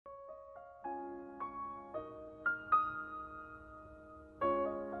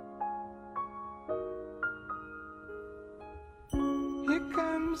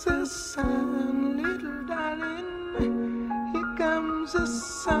comes the sun, little darling. Here comes the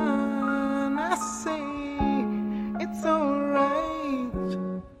sun. I say it's alright.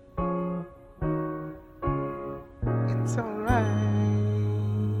 It's alright.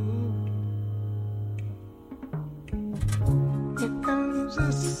 Here comes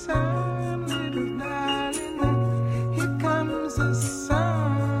the sun, little darling. Here comes the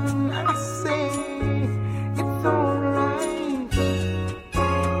sun. I say it's alright.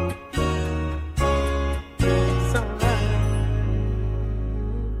 It's alright.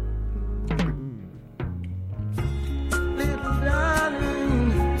 Little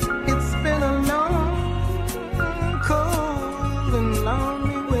darling, it's been a long, cold and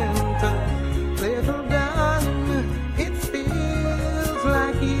lonely winter. Little darling, it feels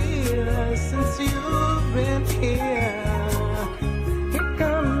like years since you've been here. Here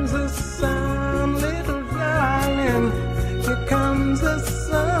comes the sun, little darling. Here comes the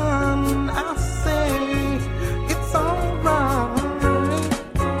sun. I say it's alright.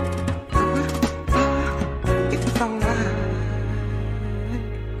 It's alright.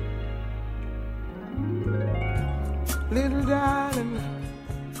 Little darling,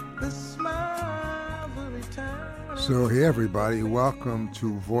 the smile will return. So, hey everybody, welcome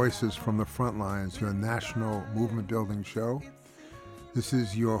to Voices from the Frontlines, your national movement building show. This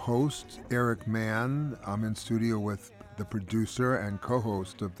is your host, Eric Mann. I'm in studio with the producer and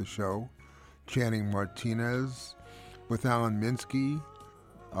co-host of the show, Channing Martinez, with Alan Minsky,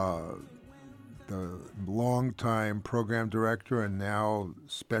 the longtime program director and now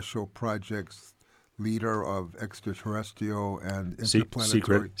special projects leader of extraterrestrial and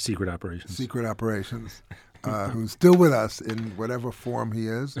interplanetary secret operations. Who's still with us in whatever form he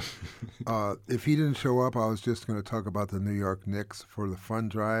is. If he didn't show up, I was just going to talk about the New York Knicks for the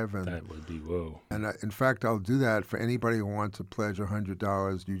fund drive. And that would be whoa. And in fact, I'll do that for anybody who wants to pledge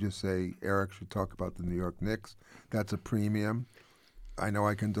 $100. You just say, Eric should talk about the New York Knicks. That's a premium. I know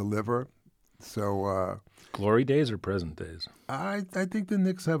I can deliver. So glory days or present days? I think the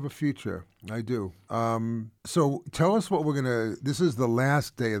Knicks have a future. I do. So tell us what we're going to – this is the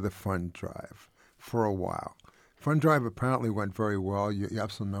last day of the fund drive for a while. Fund drive apparently went very well. You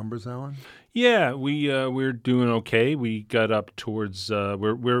have some numbers, Alan? Yeah, we're doing okay. We got up towards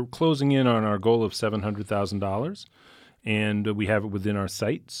we're closing in on our goal of $700,000, and we have it within our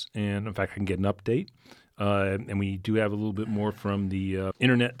sights. And in fact, I can get an update. And we do have a little bit more from the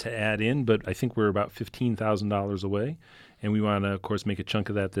internet to add in, but I think we're about $15,000 away. And we want to, of course, make a chunk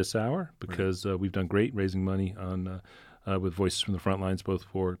of that this hour because we've done great raising money on with Voices from the Frontlines, both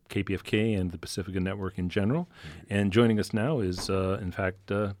for KPFK and the Pacifica Network in general. And joining us now is, in fact,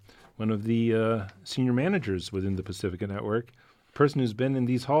 one of the senior managers within the Pacifica Network, a person who's been in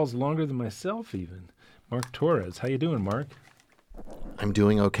these halls longer than myself even, Mark Torres. How you doing, Mark? I'm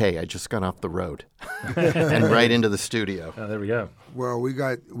doing okay. I just got off the road and right into the studio. Oh, there we go. Well, we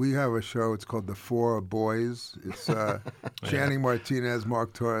have a show. It's called The Four Boys. It's Channing Martinez,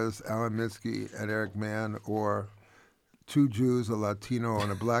 Mark Torres, Alan Minsky, and Eric Mann, or two Jews, a Latino,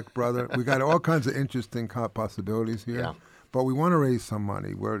 and a black brother. We got all kinds of interesting possibilities here. Yeah. But we want to raise some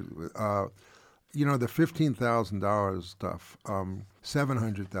money. We're, the $15,000 stuff,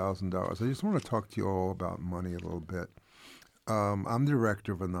 $700,000. I just want to talk to you all about money a little bit. I'm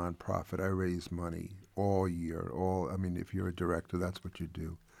director of a nonprofit. I raise money all year. If you're a director, that's what you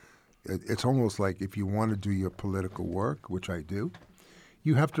do. It's almost like if you want to do your political work, which I do,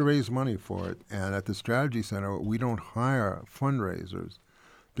 you have to raise money for it. And at the Strategy Center, we don't hire fundraisers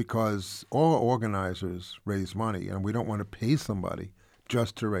because all organizers raise money, and we don't want to pay somebody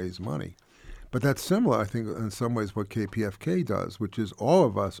just to raise money. But that's similar, I think, in some ways what KPFK does, which is all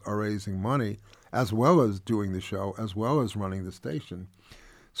of us are raising money as well as doing the show, as well as running the station.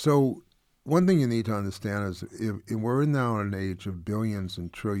 So one thing you need to understand is we're now in an age of billions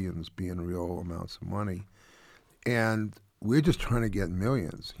and trillions being real amounts of money. And we're just trying to get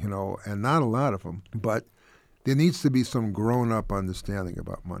millions, and not a lot of them. But there needs to be some grown-up understanding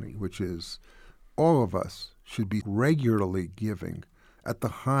about money, which is all of us should be regularly giving at the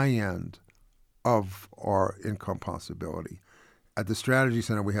high end of our income possibility. At the Strategy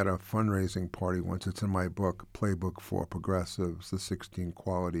Center, we had a fundraising party once. It's in my book, Playbook for Progressives, the 16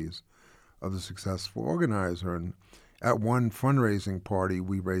 Qualities of the Successful Organizer. And at one fundraising party,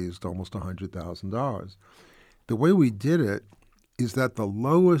 we raised almost $100,000. The way we did it is that the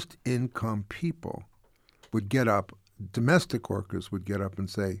lowest income people would get up, domestic workers would get up and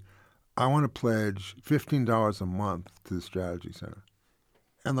say, I want to pledge $15 a month to the Strategy Center.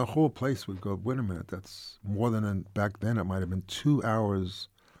 And the whole place would go, wait a minute, that's more than, back then it might have been 2 hours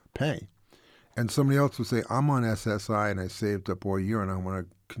pay. And somebody else would say, I'm on SSI and I saved up all year and I want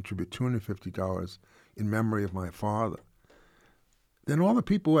to contribute $250 in memory of my father. Then all the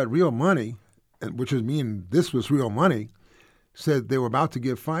people who had real money, which is mean this was real money, said they were about to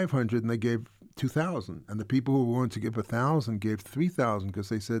give $500 and they gave $2,000. And the people who were willing to give $1,000 gave $3,000 because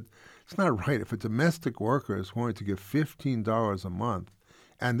they said it's not right if a domestic worker is willing to give $15 a month,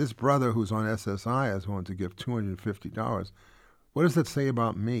 and this brother who's on SSI is willing to give $250. What does that say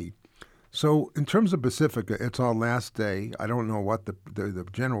about me? So in terms of Pacifica, it's our last day. I don't know what the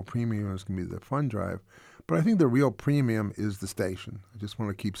general premium is going to be, the fund drive, but I think the real premium is the station. I just want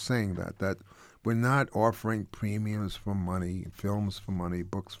to keep saying that we're not offering premiums for money, films for money,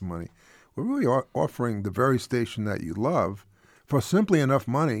 books for money. We're really offering the very station that you love for simply enough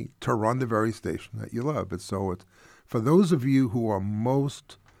money to run the very station that you love. It's for those of you who are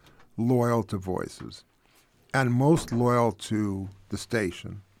most loyal to Voices and most loyal to the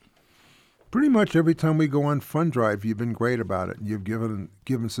station. Pretty much every time we go on Fund Drive, you've been great about it. You've given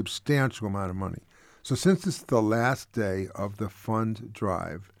a substantial amount of money. So since this is the last day of the Fund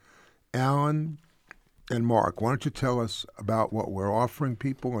Drive, Alan and Mark, why don't you tell us about what we're offering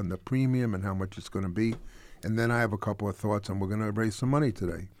people and the premium and how much it's going to be? And then I have a couple of thoughts, and we're going to raise some money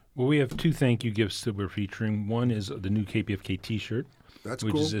today. Well, we have two thank you gifts that we're featuring. One is the new KPFK T-shirt, That's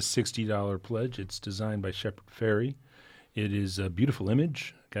which cool. is a $60 pledge. It's designed by Shepard Ferry. It is a beautiful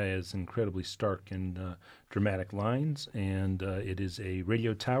image. The guy has incredibly stark and dramatic lines, and it is a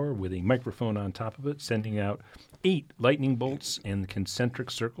radio tower with a microphone on top of it, sending out 8 lightning bolts in concentric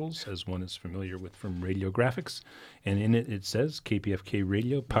circles, as one is familiar with from radiographics. And in it, it says KPFK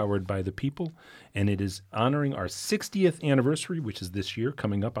Radio, powered by the people. And it is honoring our 60th anniversary, which is this year,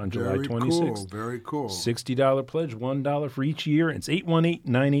 coming up on July 26th. Very cool. $60 pledge, $1 for each year. It's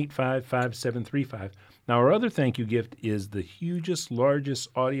 818-985-5735. Now, our other thank you gift is the hugest, largest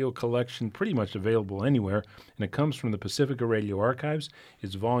audio collection pretty much available anywhere, and it comes from the Pacifica Radio Archives.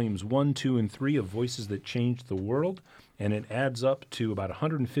 It's volumes 1, 2, and 3 of Voices That Changed the World, and it adds up to about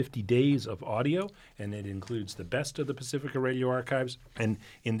 150 days of audio, and it includes the best of the Pacifica Radio Archives. And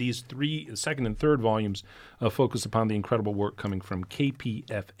in these 3, second and third volumes, focus upon the incredible work coming from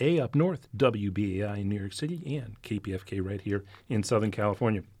KPFA up north, WBAI in New York City, and KPFK right here in Southern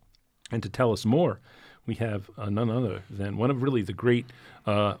California. And to tell us more, we have none other than one of really the great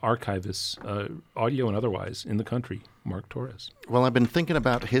archivists, audio and otherwise, in the country, Mark Torres. Well, I've been thinking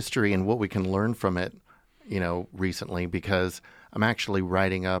about history and what we can learn from it, recently, because I'm actually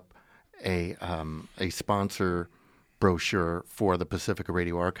writing up a sponsor brochure for the Pacifica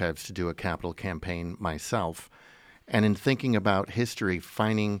Radio Archives to do a capital campaign myself. And in thinking about history,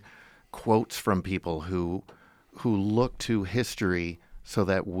 finding quotes from people who look to history so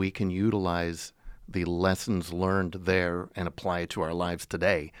that we can utilize the lessons learned there and apply it to our lives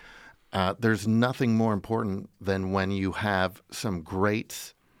today. There's nothing more important than when you have some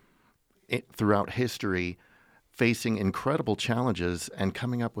greats throughout history facing incredible challenges and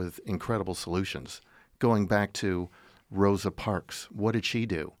coming up with incredible solutions. Going back to Rosa Parks, what did she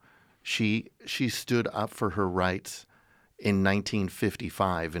do? She stood up for her rights in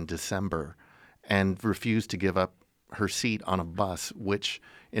 1955 in December and refused to give up her seat on a bus, which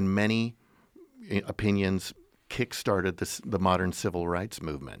in many opinions kick-started the modern civil rights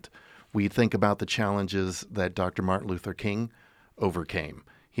movement. We think about the challenges that Dr. Martin Luther King overcame.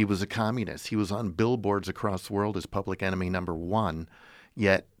 He was a communist. He was on billboards across the world as public enemy number 1,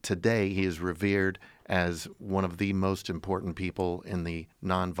 yet today he is revered as one of the most important people in the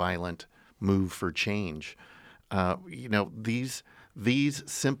nonviolent move for change. These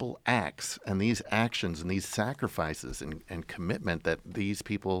simple acts and these actions and these sacrifices and commitment that these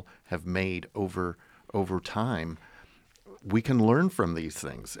people have made over time, we can learn from these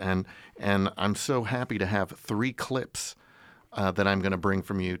things. And I'm so happy to have 3 clips that I'm going to bring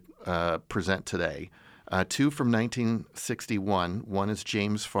from you, present today. 2 from 1961. One is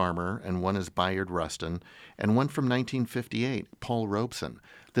James Farmer and one is Bayard Rustin, and one from 1958, Paul Robeson.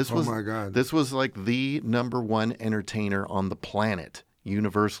 My God. This was like the number 1 entertainer on the planet,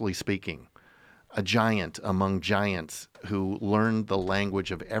 universally speaking. A giant among giants who learned the language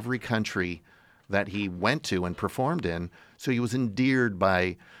of every country that he went to and performed in. So he was endeared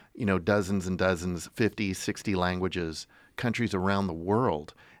by, dozens and dozens, 50, 60 languages, countries around the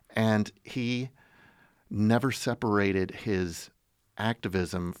world. And he never separated his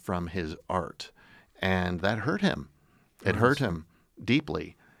activism from his art. And that hurt him. It hurt him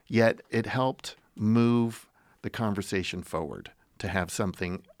deeply. Yet it helped move the conversation forward to have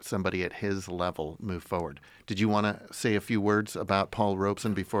somebody at his level move forward. Did you want to say a few words about Paul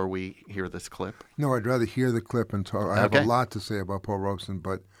Robeson before we hear this clip? No, I'd rather hear the clip and talk. I have a lot to say about Paul Robeson,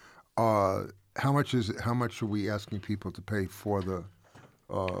 but how much are we asking people to pay for the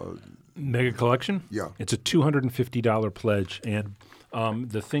Mega collection? Yeah. It's a $250 pledge. And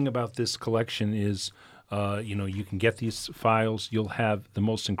the thing about this collection is, you can get these files. You'll have the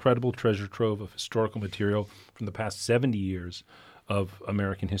most incredible treasure trove of historical material from the past 70 years of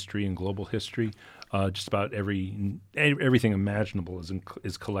American history and global history. Just about everything imaginable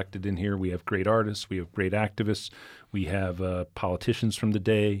is collected in here. We have great artists. We have great activists. We have politicians from the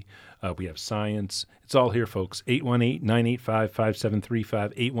day. We have science. It's all here, folks.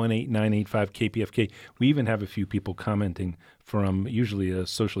 818-985-5735, 818-985-KPFK. We even have a few people commenting from usually a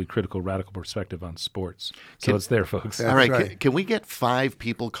socially critical, radical perspective on sports. So it's there, folks. All right. right. Can we get 5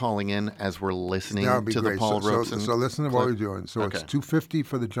 people calling in as we're listening That would be to great. the Paul Robeson? So listen to what we're doing. So Okay. it's $250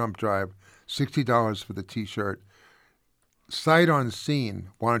 for the jump drive, $60 for the T-shirt. Sight unseen,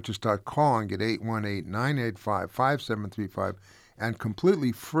 why don't you start calling at 818-985-5735, and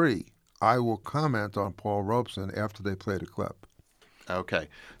completely free, I will comment on Paul Robeson after they play the clip. Okay.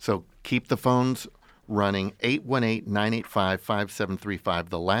 So keep the phones running. 818-985-5735.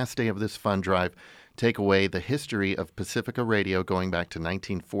 The last day of this fund drive, take away the history of Pacifica Radio going back to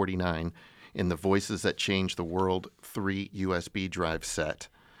 1949 in the Voices That Changed the World 3 USB drive set.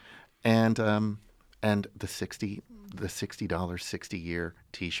 And the $60 60-year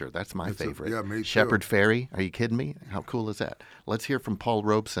T-shirt. That's my favorite. yeah, me too. Shepherd Ferry. Are you kidding me? How cool is that? Let's hear from Paul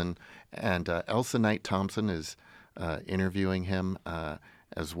Robeson, and Elsa Knight Thompson is interviewing him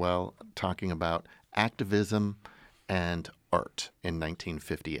as well, talking about activism and art in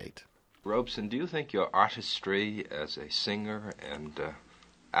 1958. Robeson, do you think your artistry as a singer and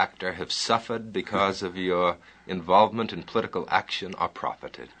actor have suffered because of your involvement in political action or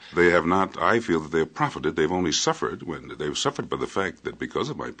profited? They have not. I feel that they have profited. They've only suffered when they've suffered by the fact that because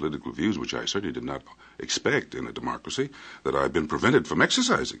of my political views, which I certainly did not expect in a democracy, that I've been prevented from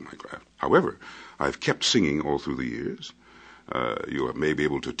exercising my craft. However, I've kept singing all through the years. You may be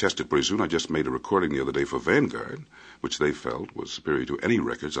able to test it pretty soon. I just made a recording the other day for Vanguard, which they felt was superior to any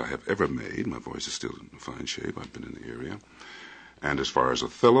records I have ever made. My voice is still in fine shape. I've been in the area. And as far as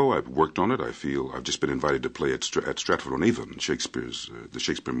Othello, I've worked on it. I feel I've just been invited to play at Stratford-on-Avon, the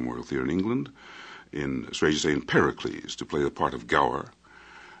Shakespeare Memorial Theatre in England, strange to say, in Pericles, to play the part of Gower.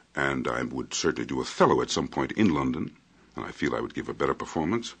 And I would certainly do Othello at some point in London, and I feel I would give a better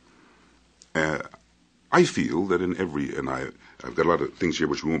performance. I feel that I've got a lot of things here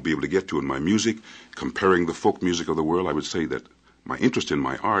which we won't be able to get to in my music. Comparing the folk music of the world, I would say that my interest in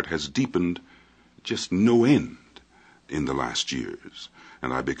my art has deepened just no end in the last years.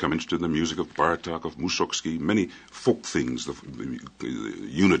 And I've become interested in the music of Bartok, of Mussorgsky, many folk things, the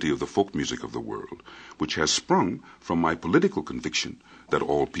unity of the folk music of the world, which has sprung from my political conviction that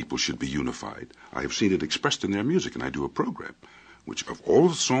all people should be unified. I have seen it expressed in their music, and I do a program which of all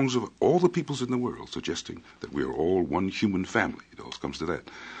the songs of all the peoples in the world, suggesting that we are all one human family. It all comes to that.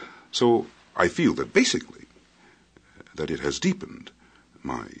 So I feel that basically that it has deepened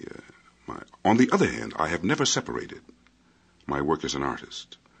my. On the other hand, I have never separated my work as an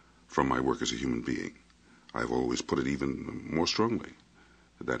artist from my work as a human being. I've always put it even more strongly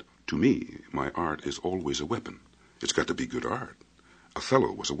that to me, my art is always a weapon. It's got to be good art.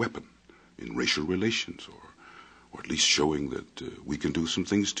 Othello was a weapon in racial relations, or at least showing that we can do some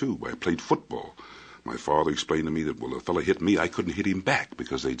things too. I played football. My father explained to me that, well, if a fellow hit me, I couldn't hit him back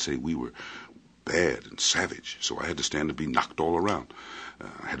because they'd say we were bad and savage. So I had to stand and be knocked all around.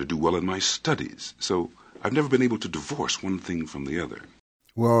 I had to do well in my studies. So I've never been able to divorce one thing from the other.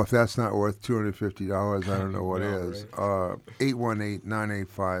 Well, if that's not worth $250, I don't know what is.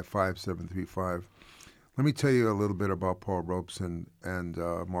 818-985-5735. Let me tell you a little bit about Paul Robeson, and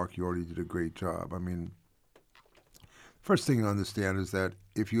Mark, you already did a great job. I mean, first thing to understand is that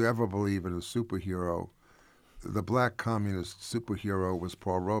if you ever believe in a superhero, the black communist superhero was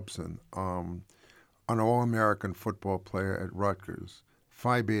Paul Robeson, an All-American football player at Rutgers,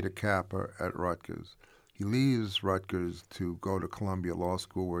 Phi Beta Kappa at Rutgers. He leaves Rutgers to go to Columbia Law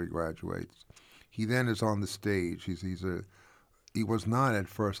School where he graduates. He then is on the stage. He was not at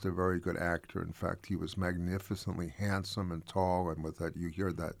first a very good actor. In fact, he was magnificently handsome and tall, and with that, you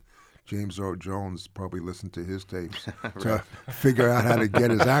hear that James Earl Jones probably listened to his tapes to figure out how to get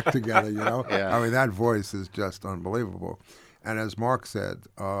his act together, you know? Yeah. I mean, that voice is just unbelievable. And as Mark said,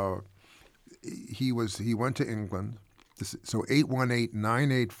 he went to England. So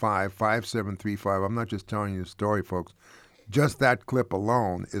 818-985-5735. I'm not just telling you the story, folks. Just that clip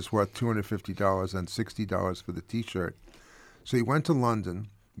alone is worth $250 and $60 for the T-shirt. So he went to London,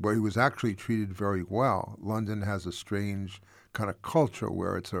 where he was actually treated very well. London has a strange kind of culture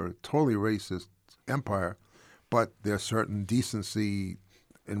where it's a totally racist empire, but there's certain decency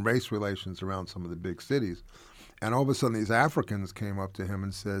in race relations around some of the big cities. And all of a sudden, these Africans came up to him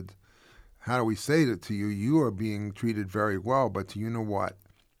and said, how do we say that to you? You are being treated very well, but do you know what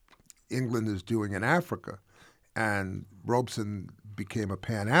England is doing in Africa? And Robeson became a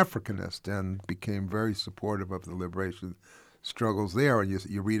Pan-Africanist and became very supportive of the liberation struggles there. And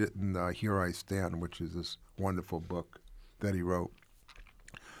you read it in Here I Stand, which is this wonderful book that he wrote.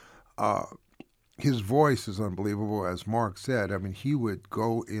 His voice is unbelievable, as Mark said. I mean, he would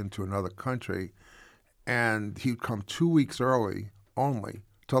go into another country, and he'd come 2 weeks early only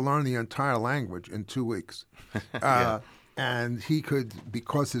to learn the entire language in 2 weeks. And he could,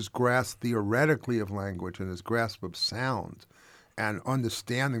 because his grasp theoretically of language and his grasp of sound and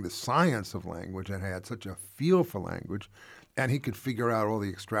understanding the science of language, and had such a feel for language, and he could figure out all the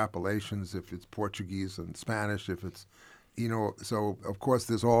extrapolations, if it's Portuguese and Spanish, if it's, so of course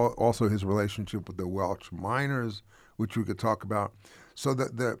there's also his relationship with the Welsh miners, which we could talk about. So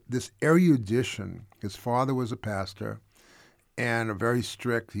this erudition, his father was a pastor, and a very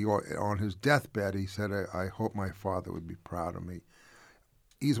strict. On his deathbed, he said, I hope my father would be proud of me.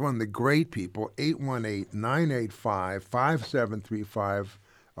 He's one of the great people. 818-985-5735.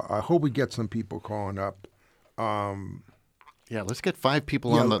 I hope we get some people calling up. Let's get 5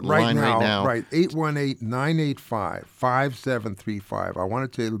 people on the line right now. Right, 818-985-5735. I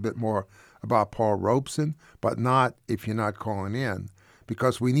want to tell you a little bit more about Paul Robeson, but not if you're not calling in,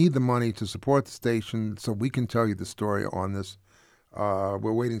 because we need the money to support the station so we can tell you the story on this.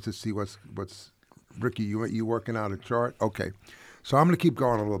 We're waiting to see what's Ricky, you working out a chart? Okay. So I'm going to keep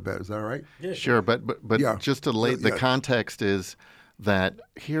going a little bit. Is that all right? Yeah, sure. But yeah. Just to lay the context is that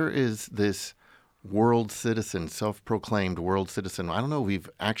here is this world citizen, self-proclaimed world citizen. I don't know if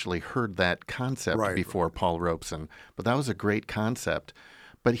we've actually heard that concept before, Paul Robeson, but that was a great concept.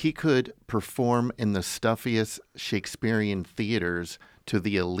 But he could perform in the stuffiest Shakespearean theaters to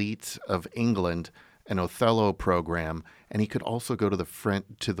the elites of England, an Othello program, and he could also go to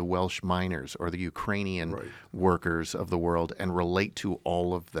the Welsh miners or the Ukrainian workers of the world and relate to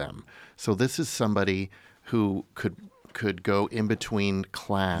all of them. So this is somebody who could go in between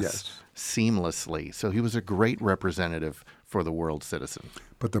class seamlessly. So he was a great representative for the world citizen.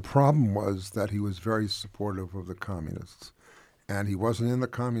 But the problem was that he was very supportive of the communists. And he wasn't in the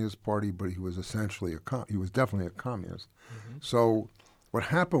Communist Party, but he was essentially he was definitely a communist. Mm-hmm. So what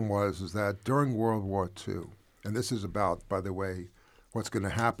happened is that during World War II, and this is about, by the way, what's going to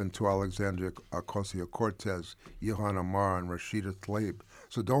happen to Alexandria Ocasio-Cortez, Ilhan Omar, and Rashida Tlaib.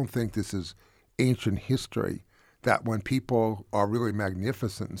 So don't think this is ancient history, that when people are really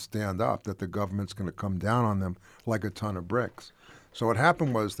magnificent and stand up, that the government's going to come down on them like a ton of bricks. So what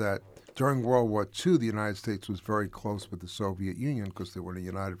happened was that during World War II, the United States was very close with the Soviet Union because they were in a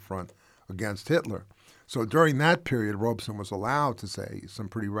united front against Hitler. So during that period, Robeson was allowed to say some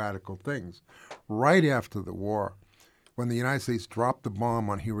pretty radical things. Right after the war, when the United States dropped the bomb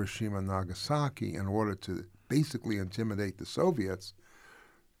on Hiroshima and Nagasaki in order to basically intimidate the Soviets,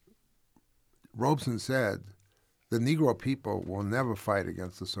 Robeson said, the Negro people will never fight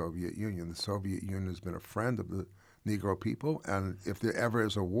against the Soviet Union. The Soviet Union has been a friend of the Negro people, and if there ever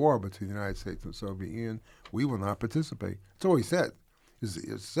is a war between the United States and the Soviet Union, we will not participate. That's all he said. It's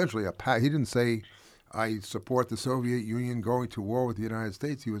essentially a pact. He didn't say, I support the Soviet Union going to war with the United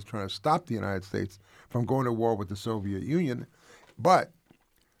States. He was trying to stop the United States from going to war with the Soviet Union. But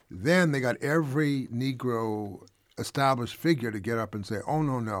then they got every Negro established figure to get up and say, oh,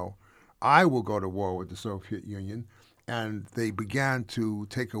 no, I will go to war with the Soviet Union. And they began to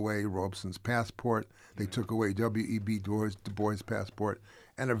take away Robeson's passport. They took away W.E.B. Du Bois' passport.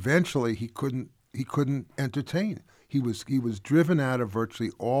 And eventually he couldn't entertain. He was driven out of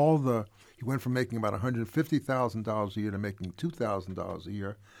virtually all the. He went from making about $150,000 a year to making $2,000 a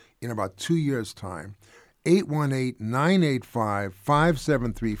year in about 2 years' time.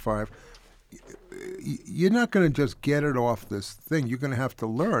 818-985-5735. You're not going to just get it off this thing. You're going to have to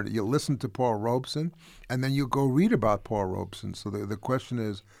learn. You'll listen to Paul Robeson, and then you'll go read about Paul Robeson. So the question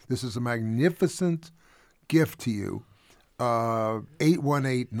is, this is a magnificent gift to you.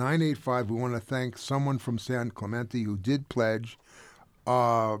 818-985. We want to thank someone from San Clemente who did pledge.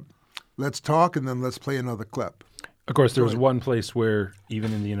 Let's talk, and then let's play another clip. Of course, there was one place where,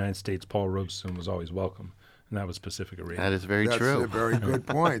 even in the United States, Paul Robeson was always welcome, and that was Pacifica Radio. That is very true. That's a very good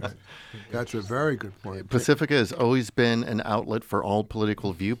point. That's a very good point. Pacifica has always been an outlet for all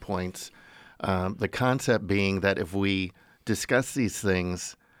political viewpoints. The concept being that if we discuss these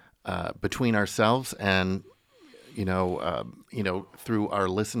things between ourselves and, through our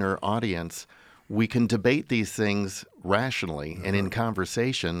listener audience, we can debate these things rationally and in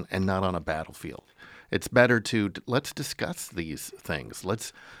conversation and not on a battlefield. It's better to let's discuss these things.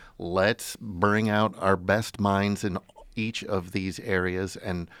 Let's let's bring out our best minds in each of these areas,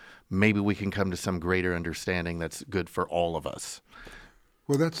 and maybe we can come to some greater understanding that's good for all of us.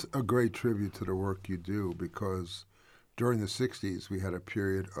 Well, that's a great tribute to the work you do, because during the 60s, we had a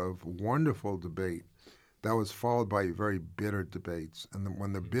period of wonderful debate that was followed by very bitter debates. And then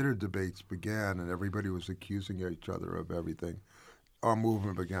when the bitter debates began and everybody was accusing each other of everything, our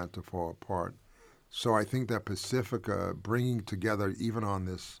movement began to fall apart. So I think that Pacifica, bringing together, even on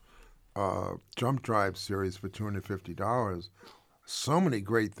this Jump Drive series for $250, so many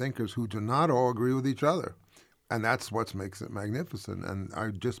great thinkers who do not all agree with each other. And that's what makes it magnificent. And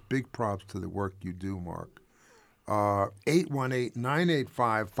I just big props to the work you do, Mark.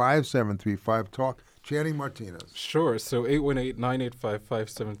 818-985-5735. Talk. Channing Martinez. Sure. So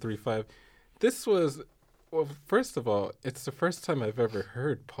 818-985-5735. This was, well, first of all, it's the first time I've ever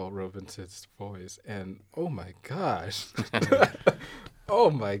heard Paul Robinson's voice. And oh my gosh.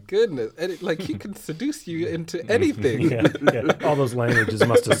 Oh my goodness. And he can seduce you into anything. Yeah. All those languages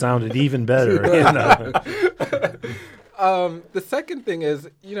must have sounded even better. The second thing is,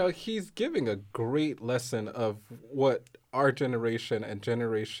 he's giving a great lesson of what our generation and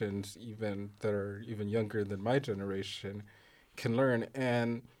generations even that are even younger than my generation can learn.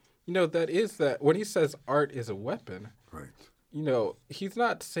 And, that is that when he says art is a weapon, right? He's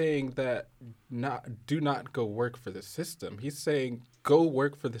not saying that do not go work for the system. He's saying go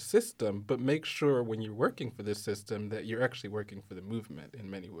work for the system, but make sure when you're working for the system that you're actually working for the movement in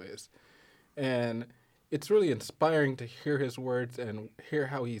many ways. And it's really inspiring to hear his words and hear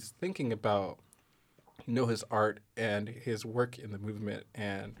how he's thinking about, his art and his work in the movement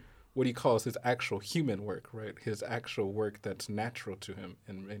and what he calls his actual human work, right? His actual work that's natural to him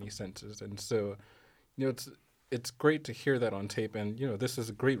in many senses. And so, it's great to hear that on tape. And, this is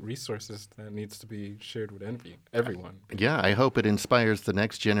a great resource that needs to be shared with everyone. Yeah, I hope it inspires the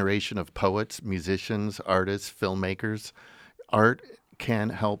next generation of poets, musicians, artists, filmmakers. Art can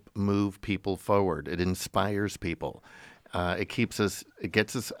help move people forward. It inspires people. It gets us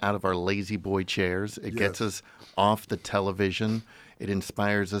out of our lazy boy chairs. It gets us off the television. It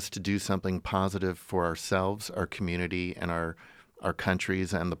inspires us to do something positive for ourselves, our community, and our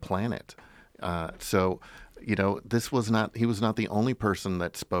countries and the planet. He was not the only person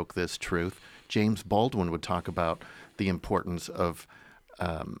that spoke this truth. James Baldwin would talk about the importance of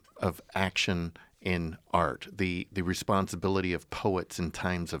action in art, the responsibility of poets in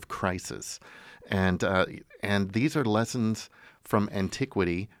times of crisis. And these are lessons from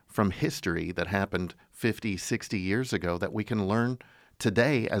antiquity, from history that happened 50, 60 years ago that we can learn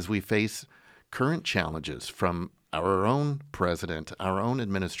today as we face current challenges from our own president, our own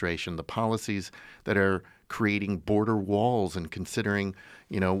administration, the policies that are creating border walls and considering,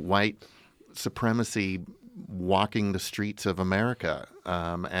 white supremacy walking the streets of America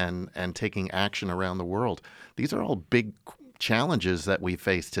and taking action around the world. These are all big challenges that we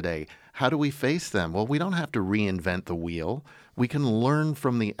face today. How do we face them? Well, we don't have to reinvent the wheel. We can learn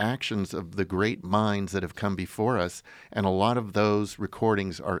from the actions of the great minds that have come before us, and a lot of those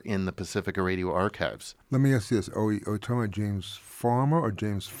recordings are in the Pacifica Radio archives. Let me ask you this. Are you talking about James Farmer or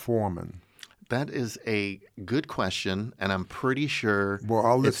James Foreman? That is a good question, and I'm pretty sure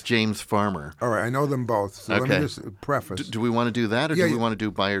it's James Farmer. All right, I know them both, so okay. Let me just preface. Do we want to do that, or do we want to do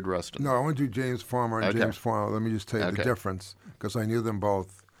Bayard Rustin? No, I want to do James Farmer and James Farmer. Let me just tell you the difference, because I knew them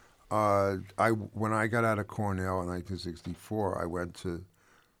both. When I got out of Cornell in 1964, I went to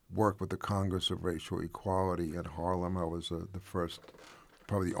work with the Congress of Racial Equality in Harlem. I was the first,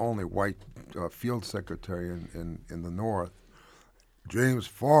 probably the only white field secretary in the North. James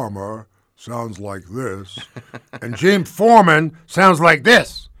Farmer sounds like this, and James Foreman sounds like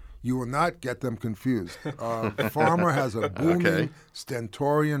this. You will not get them confused. Farmer has a booming,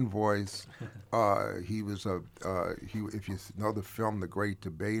 stentorian voice. He was if you know the film The Great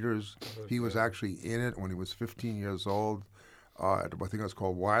Debaters, he was actually in it when he was 15 years old. I think it was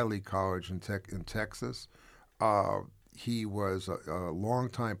called Wiley College in Texas. He was a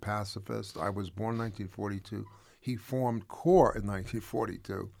longtime pacifist. I was born in 1942. He formed CORE in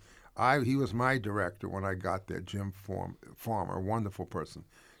 1942. He was my director when I got there, Jim Farmer, a wonderful person.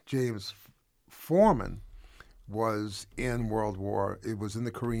 James Foreman was in World War. It was in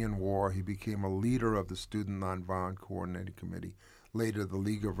the Korean War. He became a leader of the Student Nonviolent Coordinating Committee, later the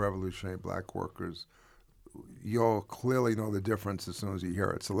League of Revolutionary Black Workers. You'll clearly know the difference as soon as you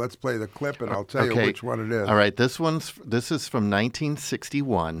hear it. So let's play the clip, and I'll tell you which one it is. All right, this is from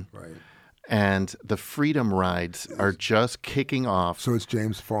 1961. Right. And the Freedom Rides are just kicking off. So it's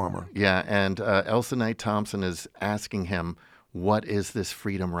James Farmer. Yeah, and Elsa Knight Thompson is asking him, what is this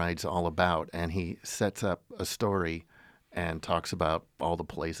Freedom Rides all about? And he sets up a story and talks about all the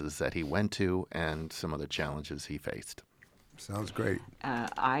places that he went to and some of the challenges he faced. Sounds great.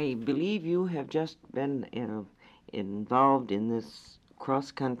 I believe you have just been involved in this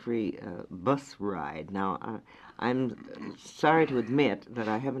cross-country bus ride. Now, I'm sorry to admit that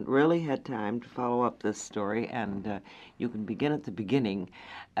I haven't really had time to follow up this story, and you can begin at the beginning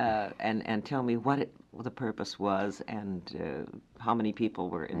and tell me what the purpose was and how many people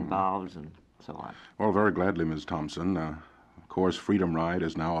were involved and so on. Well, very gladly, Ms. Thompson. Of course, Freedom Ride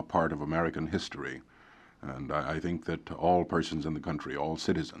is now a part of American history. And I think that all persons in the country, all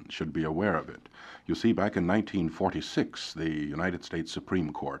citizens, should be aware of it. You see, back in 1946, the United States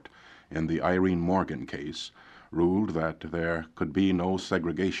Supreme Court, in the Irene Morgan case, ruled that there could be no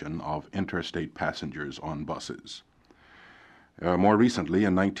segregation of interstate passengers on buses. More recently,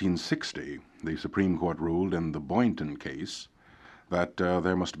 in 1960, the Supreme Court ruled in the Boynton case that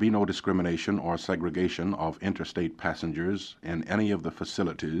there must be no discrimination or segregation of interstate passengers in any of the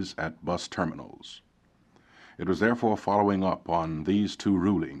facilities at bus terminals. It was therefore following up on these two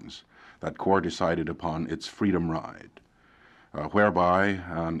rulings that CORE decided upon its Freedom Ride, whereby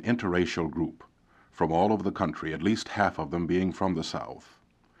an interracial group from all over the country, at least half of them being from the South,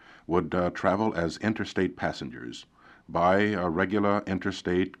 would travel as interstate passengers by regular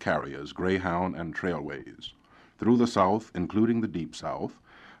interstate carriers, Greyhound and Trailways, through the South, including the Deep South,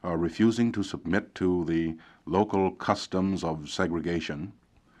 refusing to submit to the local customs of segregation,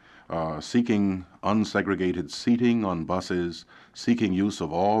 seeking unsegregated seating on buses, seeking use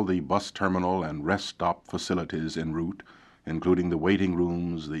of all the bus terminal and rest stop facilities en route, including the waiting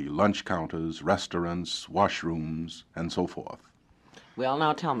rooms, the lunch counters, restaurants, washrooms, and so forth. Well,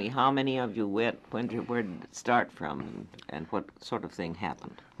 now tell me, how many of you went? Where did it start from, and what sort of thing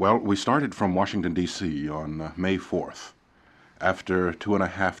happened? Well, we started from Washington, D.C. on May 4th, after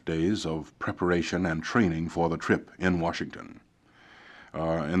 2.5 days of preparation and training for the trip in Washington.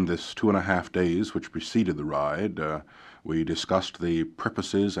 In this 2.5 days which preceded the ride, we discussed the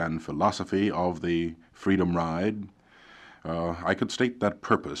purposes and philosophy of the Freedom Ride. I could state that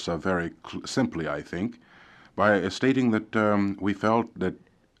purpose very simply, I think, by stating that we felt that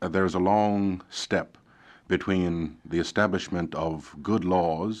there's a long step between the establishment of good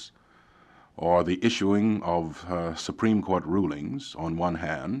laws or the issuing of Supreme Court rulings on one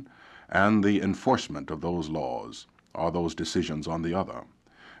hand and the enforcement of those laws or those decisions on the other.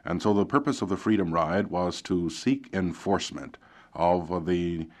 And so the purpose of the Freedom Ride was to seek enforcement of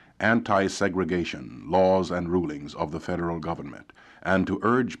the anti-segregation laws and rulings of the federal government, and to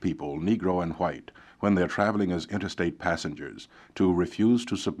urge people, Negro and white, when they're traveling as interstate passengers, to refuse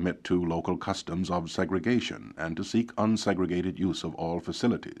to submit to local customs of segregation and to seek unsegregated use of all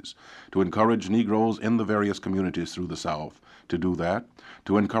facilities, to encourage Negroes in the various communities through the South to do that,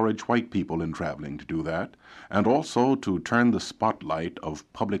 to encourage white people in traveling to do that, and also to turn the spotlight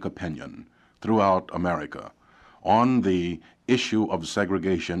of public opinion throughout America on the issue of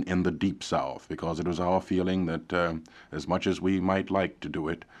segregation in the Deep South, because it was our feeling that as much as we might like to do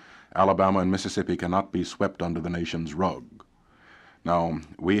it, Alabama and Mississippi cannot be swept under the nation's rug. Now,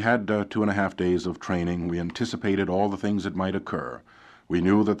 we had 2.5 days of training. We anticipated all the things that might occur. We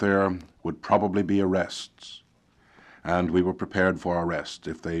knew that there would probably be arrests, and we were prepared for arrests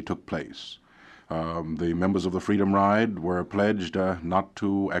if they took place. The members of the Freedom Ride were pledged not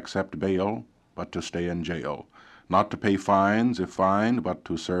to accept bail, but to stay in jail, not to pay fines if fined, but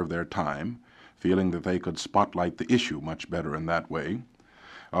to serve their time, feeling that they could spotlight the issue much better in that way.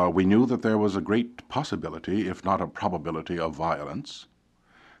 We knew that there was a great possibility, if not a probability, of violence,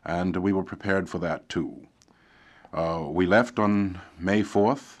 and we were prepared for that too. We left on May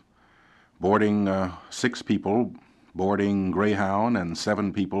 4th, boarding 6 people boarding Greyhound and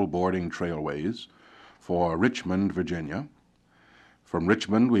 7 people boarding Trailways for Richmond, Virginia. From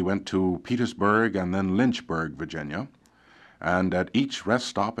Richmond, we went to Petersburg and then Lynchburg, Virginia, and at each rest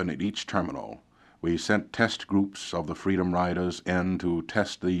stop and at each terminal, we sent test groups of the Freedom Riders in to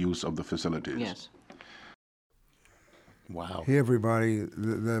test the use of the facilities. Yes. Wow. Hey, everybody.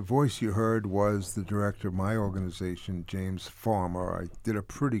 The voice you heard was the director of my organization, James Farmer. I did a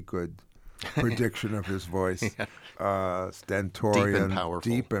pretty good prediction of his voice. Stentorian,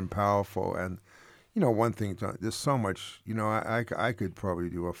 deep and powerful. And, you know, one thing, there's so much, you know, I could probably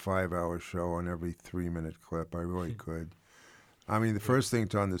do a 5-hour show on every 3-minute clip. I really could. I mean, the first thing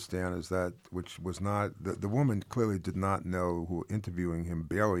to understand is that, which was not, the woman clearly did not know, who interviewing him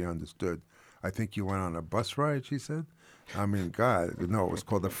barely understood. I think you went on a bus ride, she said. I mean, God, no, it was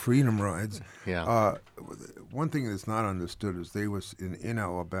called the Freedom Rides. Yeah. One thing that's not understood is they was in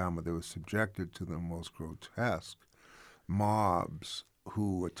Alabama, they were subjected to the most grotesque mobs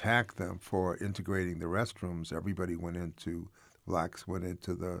who attacked them for integrating the restrooms. Everybody blacks went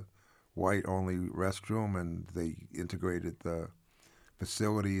into the white-only restroom, and they integrated the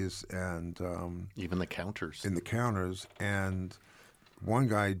facilities and even the counters. in the counters. And one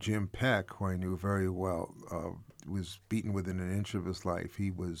guy, Jim Peck, who I knew very well, was beaten within an inch of his life.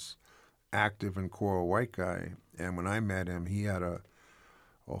 He was active and core white guy, and when I met him, he had a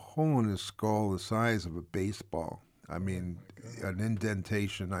hole in his skull the size of a baseball. I mean, an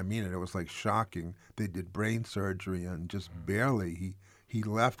indentation. I mean it. It was like shocking. They did brain surgery, and just barely he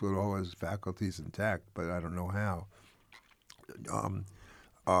left with all his faculties intact, but I don't know how.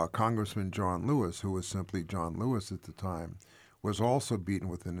 Congressman John Lewis, who was simply John Lewis at the time, was also beaten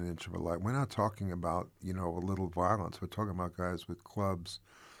within an inch of a life. We're not talking about, a little violence. We're talking about guys with clubs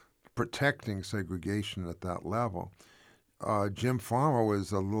protecting segregation at that level. Jim Farmer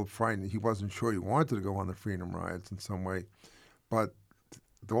was a little frightened. He wasn't sure he wanted to go on the Freedom Rides in some way. But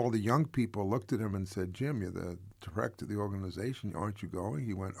all the young people looked at him and said, Jim, you're the director of the organization. Aren't you going?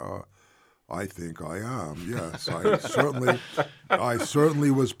 He went, I think I am, yes. I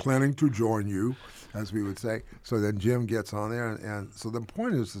certainly was planning to join you, as we would say. So then Jim gets on there. And so the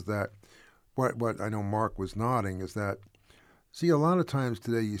point is that what I know Mark was nodding is that, see, a lot of times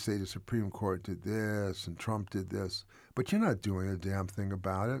today you say the Supreme Court did this and Trump did this, but you're not doing a damn thing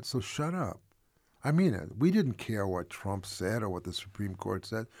about it, so shut up. I mean it. We didn't care what Trump said or what the Supreme Court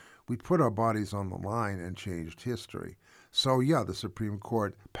said. We put our bodies on the line and changed history. So, yeah, the Supreme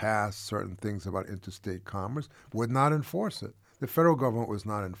Court passed certain things about interstate commerce, would not enforce it. The federal government was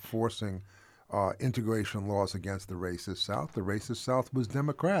not enforcing integration laws against the racist South. The racist South was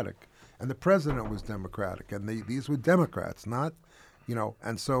Democratic, and the president was Democratic, and these were Democrats, not,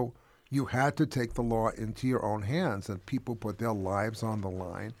 and so you had to take the law into your own hands, and people put their lives on the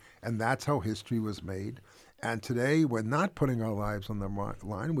line, and that's how history was made. And today we're not putting our lives on the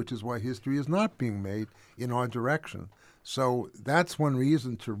line, which is why history is not being made in our direction. So that's one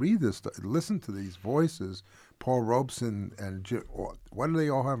reason to read this, to listen to these voices. Paul Robeson and Jim, what do they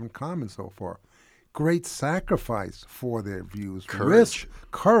all have in common so far? Great sacrifice for their views. Courage.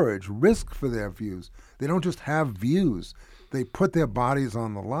 Risk for their views. They don't just have views. They put their bodies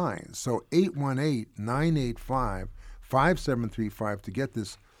on the line. So 818-985-5735 to get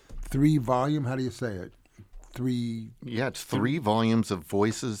this 3-volume, how do you say it? It's 3 volumes of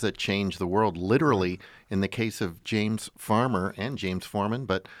voices that change the world, literally, in the case of James Farmer and James Forman.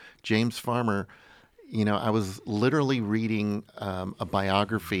 But James Farmer, I was literally reading a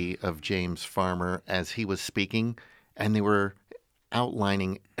biography of James Farmer as he was speaking, and they were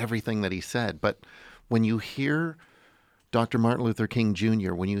outlining everything that he said. But when you hear Dr. Martin Luther King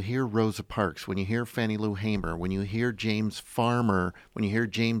Jr., when you hear Rosa Parks, when you hear Fannie Lou Hamer, when you hear James Farmer, when you hear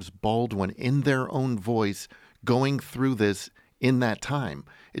James Baldwin in their own voice going through this in that time,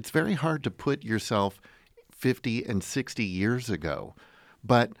 it's very hard to put yourself 50 and 60 years ago.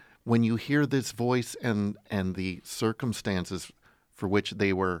 But when you hear this voice and the circumstances for which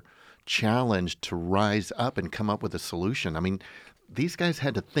they were challenged to rise up and come up with a solution, I mean, these guys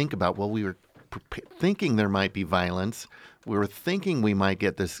had to think about, we were thinking there might be violence. We were thinking we might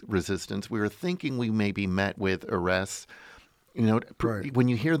get this resistance. We were thinking we may be met with arrests. Right. When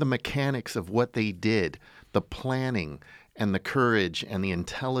you hear the mechanics of what they did, the planning and the courage and the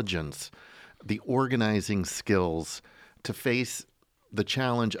intelligence, the organizing skills to face the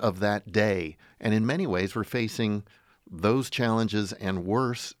challenge of that day. And in many ways, we're facing those challenges and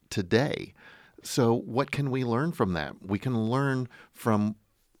worse today. So what can we learn from that? We can learn from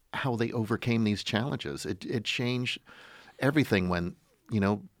how they overcame these challenges. It changed everything when,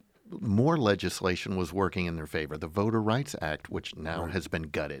 more legislation was working in their favor. The Voter Rights Act, which now has been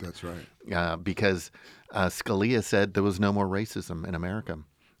gutted. That's right. Because Scalia said there was no more racism in America,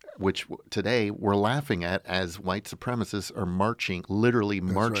 which today we're laughing at as white supremacists are literally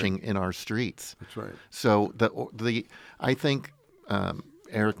marching in our streets. That's right. So I think,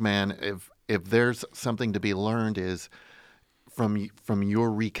 Eric Mann, if there's something to be learned is from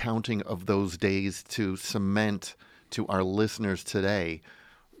your recounting of those days to cement to our listeners today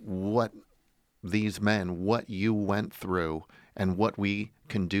what these men, what you went through, and what we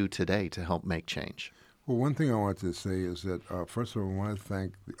can do today to help make change. Well, one thing I want to say is that, first of all, I want to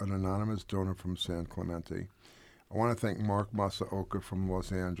thank an anonymous donor from San Clemente. I want to thank Mark Masaoka from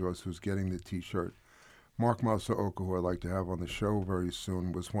Los Angeles, who's getting the T-shirt. Mark Masaoka, who I'd like to have on the show very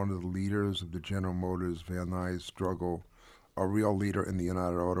soon, was one of the leaders of the General Motors Van Nuys struggle, a real leader in the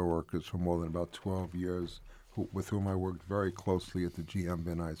United Auto Workers for more than about 12 years, with whom I worked very closely at the GM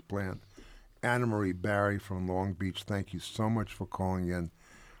Van Nuys plant. Anna Marie Barry from Long Beach, thank you so much for calling in.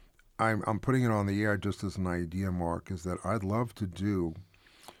 I'm putting it on the air just as an idea, Mark, is that I'd love to do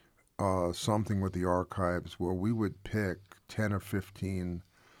something with the archives where we would pick 10 or 15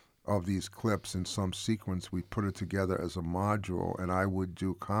 of these clips in some sequence. We'd put it together as a module, and I would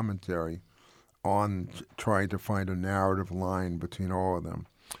do commentary on trying to find a narrative line between all of them.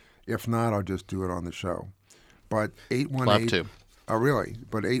 If not, I'll just do it on the show. But 818... Love to. Oh, really?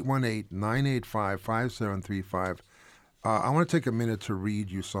 But 818-985-5735. I want to take a minute to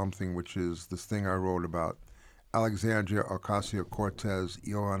read you something, which is this thing I wrote about Alexandria Ocasio-Cortez,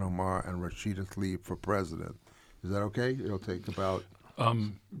 Ilhan Omar, and Rashida Tlaib for president. Is that okay? It'll take about...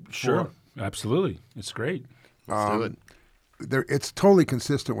 Sure. Absolutely. It's great. Let's do it. It's totally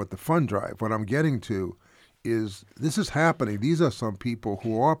consistent with the fund drive. What I'm getting to is this is happening. These are some people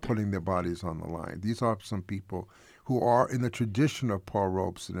who are putting their bodies on the line. These are some people who are in the tradition of Paul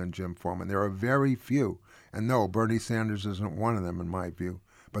Robeson and Jim Foreman. There are very few. And no, Bernie Sanders isn't one of them in my view,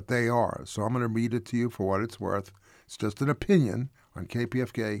 but they are. So I'm going to read it to you for what it's worth. It's just an opinion on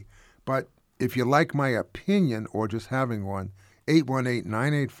KPFK. But if you my opinion or just having one,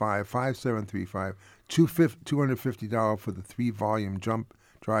 818-985-5735, $250 for the 3-volume Jump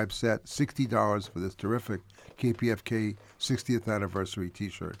Drive set, $60 for this terrific KPFK 60th anniversary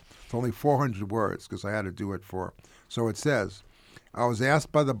T-shirt. It's only 400 words because I had to do it for. So it says, I was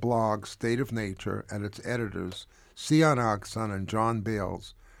asked by the blog State of Nature and its editors, Sion Oxon and John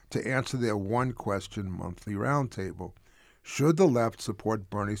Bales, to answer their one-question monthly roundtable. Should the left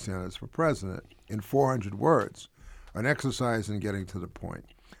support Bernie Sanders for president? In 400 words, an exercise in getting to the point.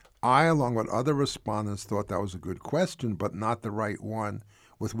 I, along with other respondents, thought that was a good question, but not the right one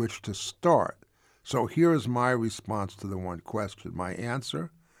with which to start. So here is my response to the one question. My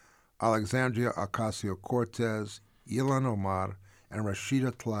answer, Alexandria Ocasio-Cortez, Ilhan Omar, and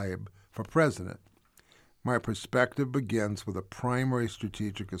Rashida Tlaib for president. My perspective begins with a primary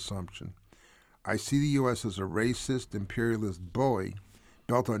strategic assumption. I see the U.S. as a racist, imperialist bully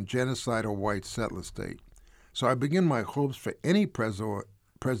built on genocidal white settler state. So I begin my hopes for any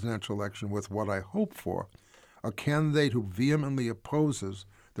presidential election with what I hope for, a candidate who vehemently opposes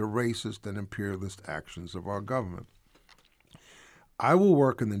the racist and imperialist actions of our government. I will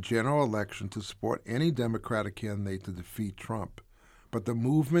work in the general election to support any Democratic candidate to defeat Trump, but the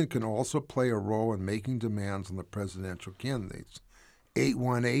movement can also play a role in making demands on the presidential candidates.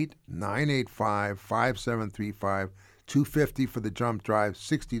 818-985-5735, $250 for the Jump Drive,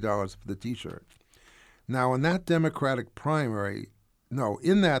 $60 for the T-shirt. Now, in that Democratic primary,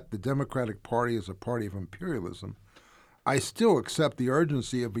 the Democratic Party is a party of imperialism, I still accept the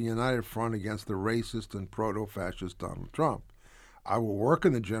urgency of a united front against the racist and proto-fascist Donald Trump. I will work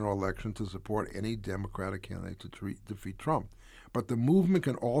in the general election to support any Democratic candidate to defeat Trump. But the movement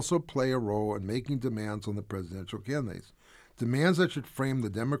can also play a role in making demands on the presidential candidates. Demands that should frame the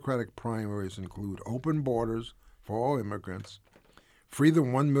Democratic primaries include open borders for all immigrants, free the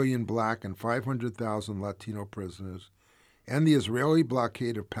 1 million black and 500,000 Latino prisoners, and the Israeli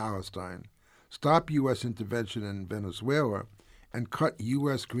blockade of Palestine, stop U.S. intervention in Venezuela, and cut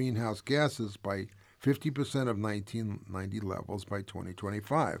U.S. greenhouse gases by 50% of 1990 levels by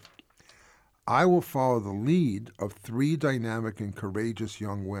 2025. I will follow the lead of 3 dynamic and courageous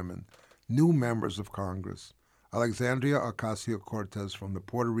young women, new members of Congress. Alexandria Ocasio-Cortez from the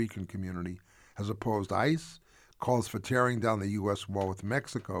Puerto Rican community has opposed ICE, calls for tearing down the U.S. wall with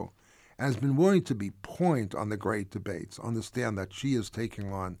Mexico, and has been willing to be point on the great debates. Understand that she is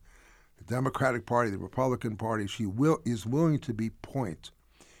taking on the Democratic Party, the Republican Party. She is willing to be point.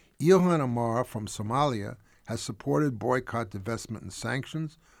 Ilhan Omar from Somalia has supported boycott, divestment, and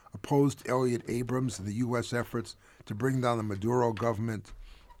sanctions, opposed Elliott Abrams and the U.S. efforts to bring down the Maduro government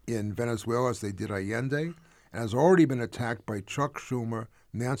in Venezuela as they did Allende, and has already been attacked by Chuck Schumer,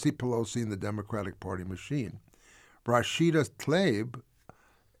 Nancy Pelosi, and the Democratic Party machine. Rashida Tlaib,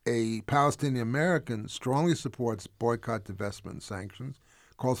 a Palestinian American, strongly supports boycott, divestment, and sanctions,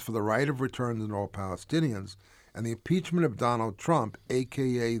 calls for the right of return to all Palestinians, and the impeachment of Donald Trump,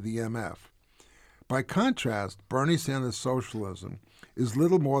 a.k.a. the MF. By contrast, Bernie Sanders' socialism is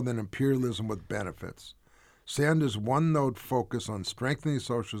little more than imperialism with benefits. Sanders' one-note focus on strengthening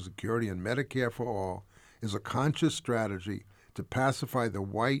Social Security and Medicare for all is a conscious strategy to pacify the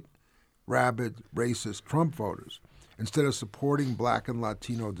white, rabid, racist Trump voters, instead of supporting black and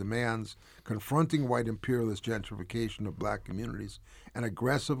Latino demands, confronting white imperialist gentrification of black communities, and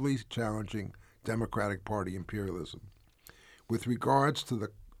aggressively challenging Democratic Party imperialism. With regards to the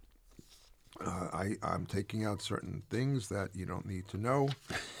I'm taking out certain things that you don't need to know,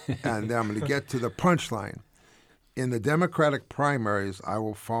 and then I'm going to get to the punchline. In the Democratic primaries, I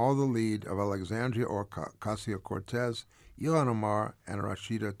will follow the lead of Alexandria Ocasio-Cortez, Ilhan Omar and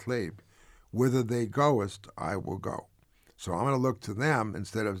Rashida Tlaib. Whither they goest, I will go. So I'm going to look to them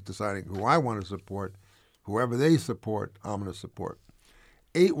instead of deciding who I want to support. Whoever they support, I'm going to support.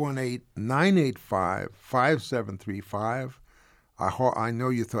 818-985-5735. I know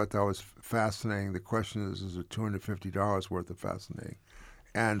you thought that was fascinating. The question is it $250 worth of fascinating?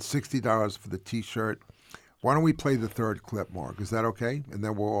 And $60 for the T-shirt. Why don't we play the third clip, Mark? Is that okay? And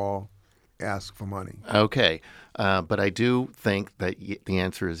then we'll all ask for money. Okay. But I do think that the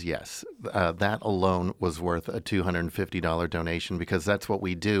answer is yes. That alone was worth a $250 donation because that's what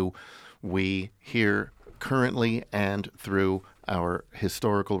we do. We here currently and through our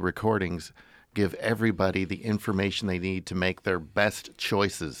historical recordings give everybody the information they need to make their best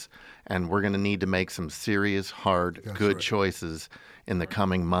choices. And we're going to need to make some serious, hard, good choices in the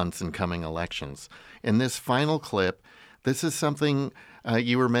coming months and coming elections. In this final clip, this is something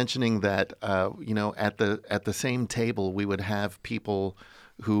you were mentioning that at the same table we would have people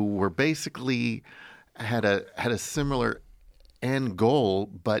who were basically had a similar end goal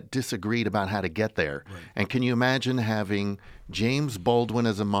but disagreed about how to get there. Right. And can you imagine having James Baldwin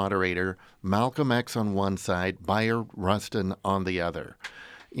as a moderator, Malcolm X on one side, Bayard Rustin on the other?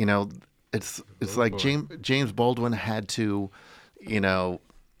 You know, it's like James Baldwin had to, he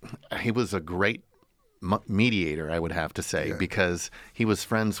was a great mediator, I would have to say, because he was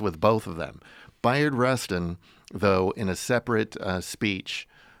friends with both of them. Bayard Rustin, though, in a separate speech,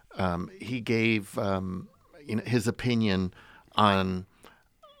 he gave his opinion on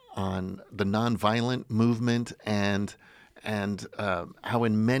the nonviolent movement and how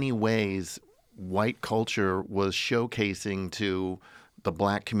in many ways white culture was showcasing to the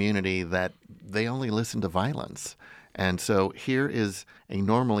black community that they only listen to violence. And so here is a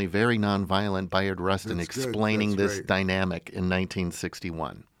normally very nonviolent Bayard Rustin explaining this dynamic in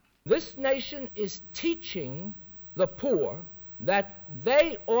 1961. This nation is teaching the poor that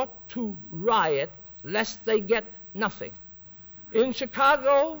they ought to riot lest they get nothing. In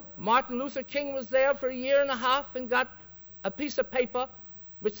Chicago, Martin Luther King was there for a year and a half and got a piece of paper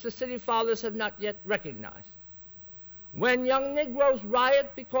which the city fathers have not yet recognized. When young Negroes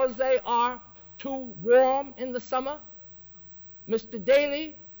riot because they are too warm in the summer, Mr.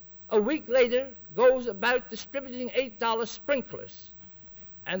 Daley, a week later, goes about distributing $8 sprinklers.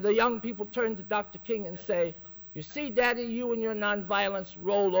 And the young people turn to Dr. King and say, "You see, Daddy, you and your nonviolence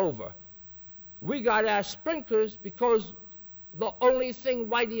roll over. We got our sprinklers because the only thing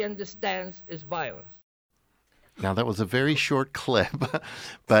Whitey understands is violence." Now, that was a very short clip,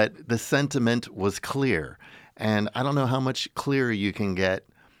 but the sentiment was clear. And I don't know how much clearer you can get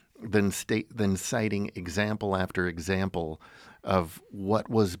than citing example after example of what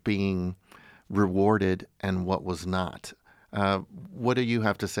was being rewarded and what was not. What do you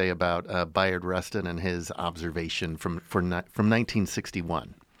have to say about Bayard Rustin and his observation from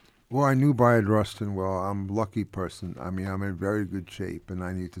 1961? Well, I knew Bayard Rustin well. I'm a lucky person. I mean, I'm in very good shape, and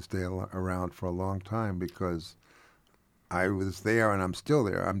I need to stay around for a long time because I was there and I'm still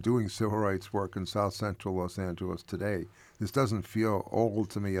there. I'm doing civil rights work in South Central Los Angeles today. This doesn't feel old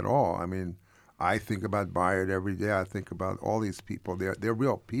to me at all. I mean, I think about Bayard every day. I think about all these people. They're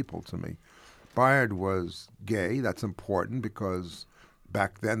real people to me. Bayard was gay. That's important because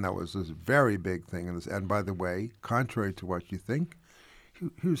back then that was this very big thing. And by the way, contrary to what you think,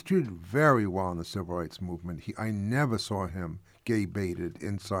 he was treated very well in the civil rights movement. I never saw him gay-baited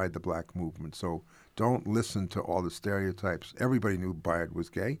inside the black movement. So don't listen to all the stereotypes. Everybody knew Bayard was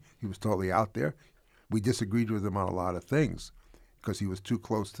gay. He was totally out there. We disagreed with him on a lot of things because he was too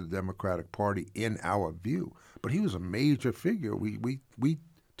close to the Democratic Party in our view. But he was a major figure. We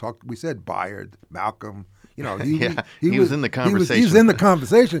talked. We said Bayard, Malcolm. You know, he was in the conversation. He was in the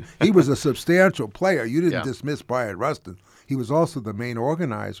conversation. He was a substantial player. You didn't dismiss Bayard Rustin. He was also the main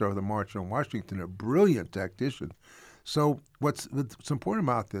organizer of the March on Washington, a brilliant tactician. So what's important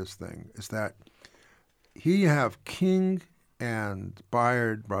about this thing is that here you have King and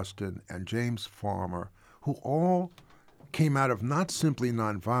Bayard Rustin and James Farmer, who all came out of not simply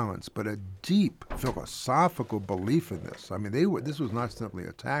nonviolence, but a deep philosophical belief in this. I mean, this was not simply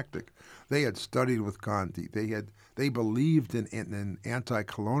a tactic. They had studied with Gandhi. They believed in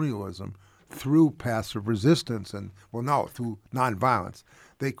anti-colonialism through passive resistance through nonviolence.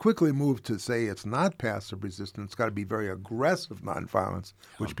 They quickly moved to say it's not passive resistance, it's got to be very aggressive nonviolence,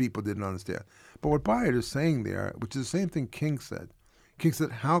 which people didn't understand. But what Bayard is saying there, which is the same thing King said,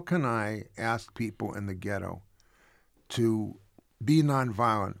 how can I ask people in the ghetto to be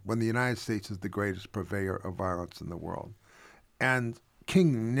nonviolent when the United States is the greatest purveyor of violence in the world? And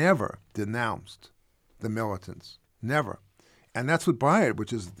King never denounced the militants, never. And that's what Bayard,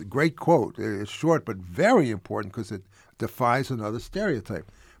 which is the great quote. It's short but very important because it defies another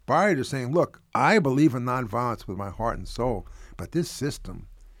stereotype. Bayard is saying, look, I believe in nonviolence with my heart and soul, but this system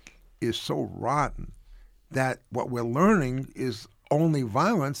is so rotten that what we're learning is only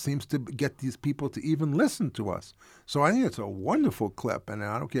violence seems to get these people to even listen to us. So I think it's a wonderful clip, and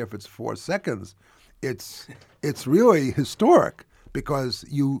I don't care if it's 4 seconds. It's really historic because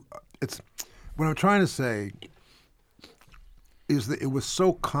what I'm trying to say is that it was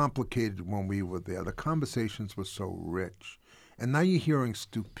so complicated when we were there. The conversations were so rich. And now you're hearing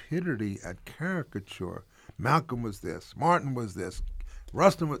stupidity at caricature. Malcolm was this, Martin was this,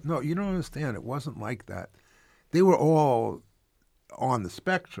 Rustin was... No, you don't understand. It wasn't like that. They were all on the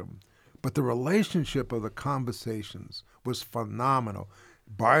spectrum, but the relationship of the conversations was phenomenal.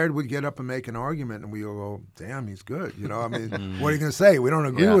 Bayard would get up and make an argument, and we would go, damn, he's good. You know, I mean, what are you going to say? We don't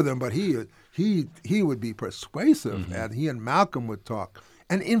agree with him, but he would be persuasive, and he and Malcolm would talk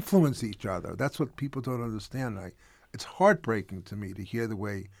and influence each other. That's what people don't understand. It's heartbreaking to me to hear the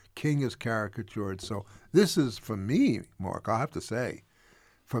way King is caricatured. So this is, for me, Mark, I'll have to say,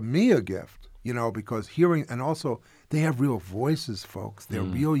 for me a gift, you know, because hearing, and also they have real voices, folks. They're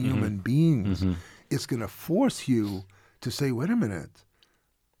real human beings. It's going to force you to say, wait a minute.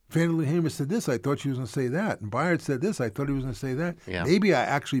 Fannie Lou Hamer said this, I thought she was going to say that. And Bayard said this, I thought he was going to say that. Yeah. Maybe I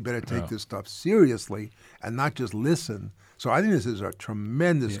actually better take this stuff seriously and not just listen. So I think this is a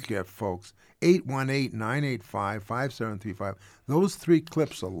tremendous gift, folks. 818-985-5735. Those 3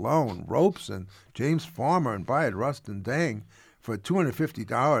 clips alone, Ropes James Farmer and Bayard Rustin Dang, for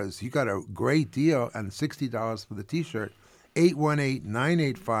 $250, you got a great deal, and $60 for the T-shirt.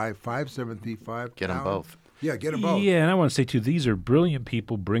 818-985-5735. Get them both. Yeah, get them both. Yeah, and I want to say, too, these are brilliant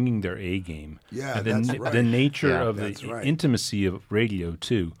people bringing their A game. Yeah, and that's right. The nature of the intimacy of radio,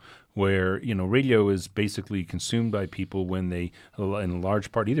 too, where, you know, radio is basically consumed by people when they, in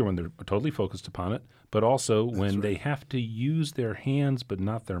large part, either when they're totally focused upon it, but also when they have to use their hands but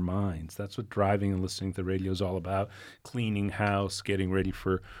not their minds. That's what driving and listening to the radio is all about. Cleaning house, getting ready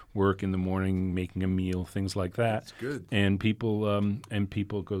for work in the morning, making a meal, things like that. That's good. And people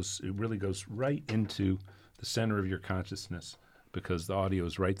it really goes right into the center of your consciousness because the audio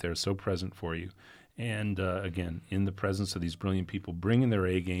is right there, so present for you. And again, in the presence of these brilliant people bringing their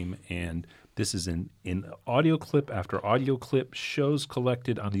A game, and this is in audio clip after audio clip, shows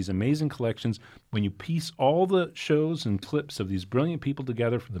collected on these amazing collections. When you piece all the shows and clips of these brilliant people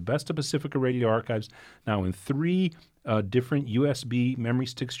together from the best of Pacifica Radio archives, now in 3 different USB memory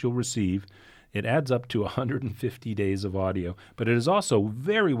sticks you'll receive, it adds up to 150 days of audio. But it is also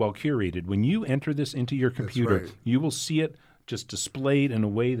very well curated. When you enter this into your computer, you will see it just displayed in a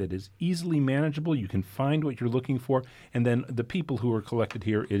way that is easily manageable. You can find what you're looking for. And then the people who are collected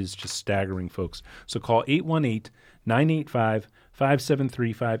here, it is just staggering, folks. So call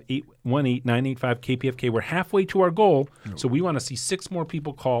 818-985-5735, 818-985-KPFK. We're halfway to our goal, so we want to see 6 more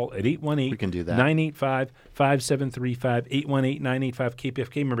people call at 818-985-5735,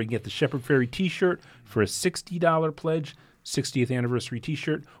 818-985-KPFK. Remember, you can get the Shepherd Ferry T-shirt for a $60 pledge, 60th anniversary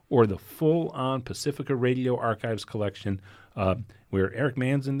T-shirt, or the full-on Pacifica Radio Archives collection, where Eric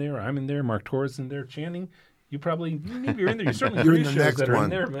Mann's in there, I'm in there, Mark Torres in there, Channing. Maybe you're in there. You're certainly You're in the shows next that are one. in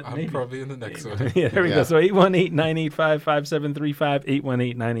there. But I'm maybe. probably in the next one. Yeah, there we go. So 818-985-5735,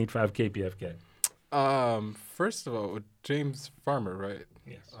 818-985-KPFK. First of all, James Farmer, right?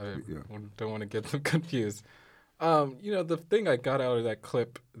 Yes. I don't want to get them confused. You know, the thing I got out of that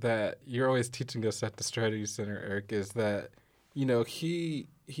clip that you're always teaching us at the Strategy Center, Eric, is that, you know, he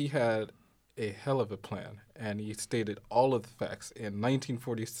had a hell of a plan, and he stated all of the facts. In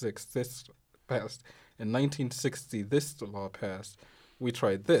 1946, this passed. In 1960, this law passed. We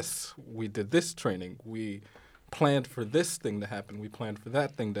tried this. We did this training. We planned for this thing to happen. We planned for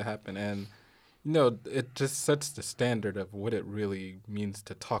that thing to happen. And, you know, it just sets the standard of what it really means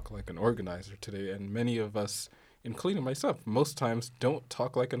to talk like an organizer today. And many of us, including myself, most times don't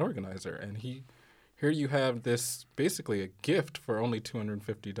talk like an organizer. And here you have this basically a gift for only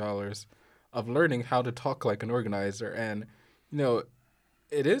 $250 of learning how to talk like an organizer. And, you know,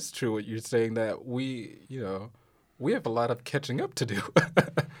 it is true what you're saying that we have a lot of catching up to do.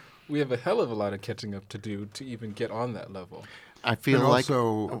 We have a hell of a lot of catching up to do to even get on that level. I feel like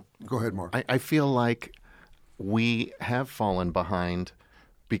also, go ahead, Mark. I feel like we have fallen behind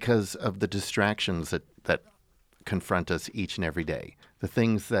because of the distractions that confront us each and every day. The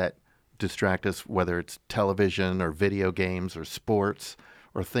things that distract us, whether it's television or video games or sports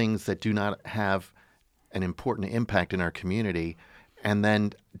or things that do not have an important impact in our community. And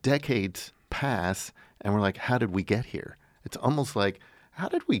then decades pass, and we're like, how did we get here? It's almost like, how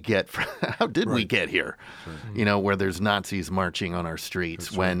did we get here? You know, where there's Nazis marching on our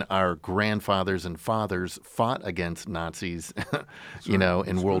streets when our grandfathers and fathers fought against Nazis,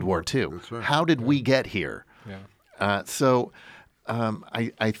 in World War II. How did we get here? Yeah.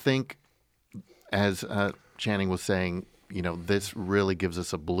 I think, as Channing was saying, this really gives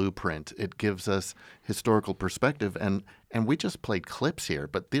us a blueprint. It gives us historical perspective, and we just played clips here,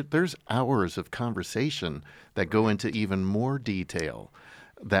 but there's hours of conversation that go into even more detail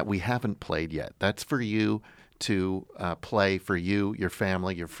that we haven't played yet. That's for you to play for you, your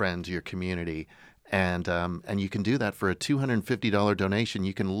family, your friends, your community, and you can do that for a $250 donation.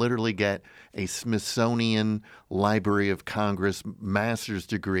 You can literally get a Smithsonian Library of Congress master's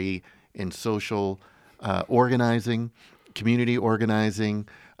degree in social organizing, community organizing,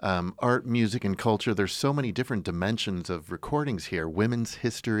 art, music, and culture. There's so many different dimensions of recordings here: women's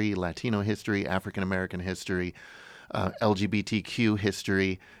history, Latino history, African American history, LGBTQ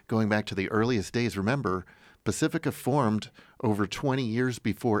history, going back to the earliest days. Remember, Pacifica formed over 20 years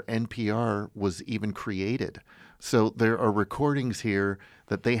before NPR was even created. So there are recordings here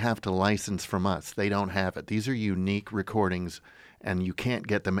that they have to license from us. They don't have it. These are unique recordings, and you can't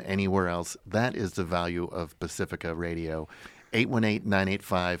get them anywhere else. That is the value of Pacifica Radio.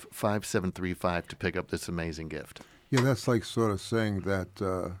 818-985-5735 to pick up this amazing gift. Yeah, that's like sort of saying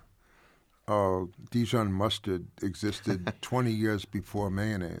that Dijon mustard existed 20 years before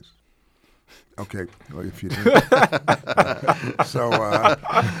mayonnaise. Okay, well, if you did. So,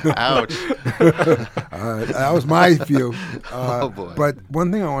 ouch. That was my view. Oh boy! But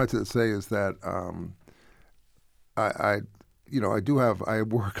one thing I wanted to say is that I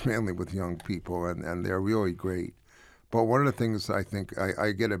work mainly with young people, and they're really great. But one of the things I think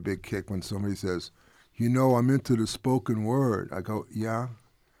I get a big kick when somebody says, I'm into the spoken word. I go, yeah.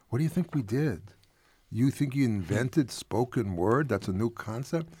 What do you think we did? You think you invented spoken word? That's a new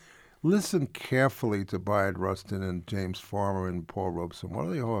concept? Listen carefully to Bayard Rustin and James Farmer and Paul Robeson. What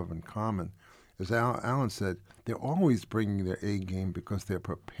do they all have in common? As Alan said, they're always bringing their A game because they're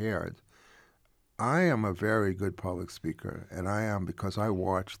prepared. I am a very good public speaker, and I am because I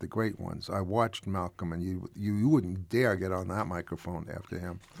watched the great ones. I watched Malcolm, and you wouldn't dare get on that microphone after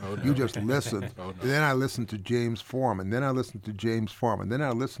him. Oh, no. You just listened. Oh, no. And then I listened to James Farmer, and then I listened to James Farmer, and then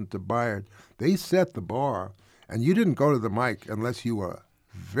I listened to Bayard. They set the bar, and you didn't go to the mic unless you were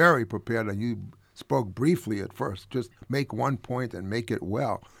very prepared, and you spoke briefly at first. Just make one point and make it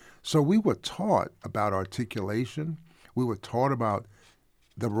well. So we were taught about articulation. We were taught about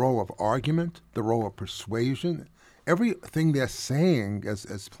the role of argument, the role of persuasion. Everything they're saying,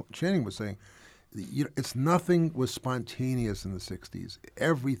 as Channing was saying, it's nothing was spontaneous in the 60s.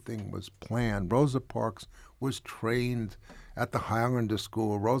 Everything was planned. Rosa Parks was trained at the Highlander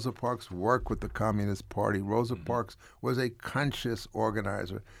School. Rosa Parks worked with the Communist Party. Rosa Parks was a conscious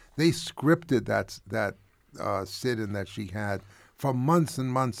organizer. They scripted that sit-in that she had for months and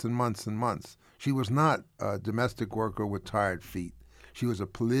months and months and months. She was not a domestic worker with tired feet. She was a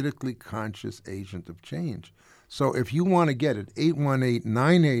politically conscious agent of change. So if you want to get it,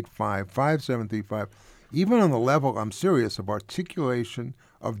 818-985-5735, even on the level, I'm serious, of articulation,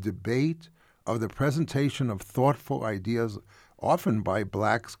 of debate, of the presentation of thoughtful ideas, often by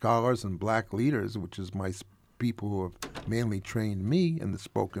black scholars and black leaders, which is my people who have mainly trained me in the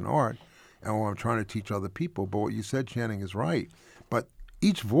spoken art, and what I'm trying to teach other people. But what you said, Channing, is right. But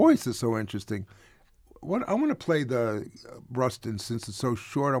each voice is so interesting. I want to play the Rustin, since it's so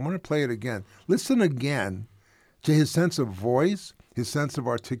short. I want to play it again. Listen again to his sense of voice, his sense of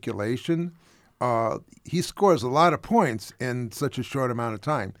articulation. He scores a lot of points in such a short amount of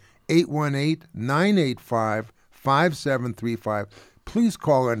time. 818-985-5735. Please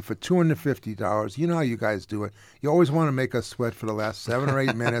call in for $250. You know how you guys do it. You always want to make us sweat for the last 7 or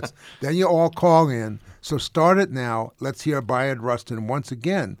 8 minutes. Then you all call in. So start it now. Let's hear Bayard Rustin once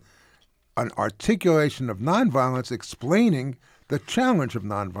again. An articulation of nonviolence, explaining the challenge of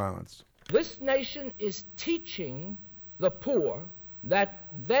nonviolence. This nation is teaching the poor that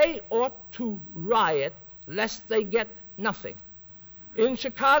they ought to riot lest they get nothing. In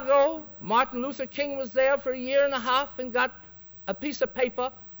Chicago, Martin Luther King was there for 1.5 years and got a piece of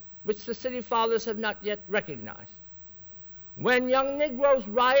paper which the city fathers have not yet recognized. When young Negroes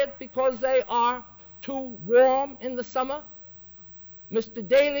riot because they are too warm in the summer, Mr.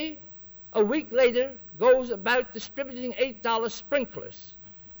 Daley, a week later, goes about distributing $8 sprinklers.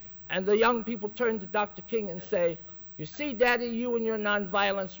 And the young people turn to Dr. King and say, "You see, Daddy, you and your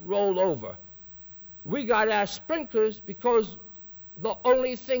nonviolence roll over. We got our sprinklers because the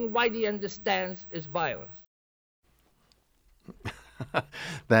only thing Whitey understands is violence."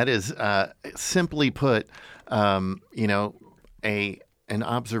 That is, simply put, an an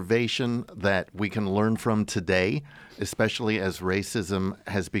observation that we can learn from today, especially as racism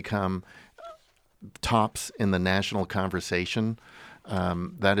has become tops in the national conversation.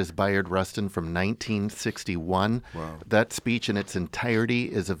 That is Bayard Rustin from 1961. Wow. That speech in its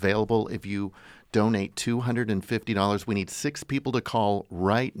entirety is available if you donate $250. We need 6 people to call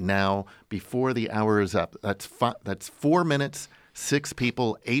right now before the hour is up. That's 4 minutes, 6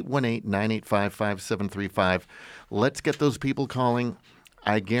 people, 818-985-5735. Let's get those people calling.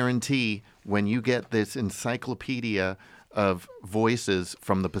 I guarantee when you get this encyclopedia of voices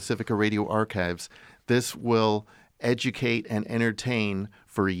from the Pacifica Radio Archives, this will educate and entertain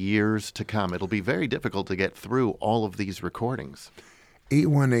for years to come. It'll be very difficult to get through all of these recordings.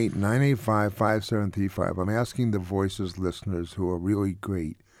 818-985-5735. I'm asking the Voices listeners who are really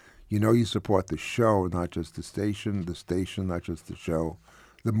great. You know you support the show, not just the station, not just the show,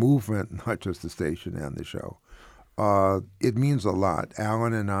 the movement, not just the station and the show. It means a lot.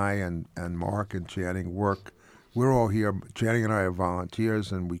 Alan and I and Mark and Channing work. We're all here. Channing and I are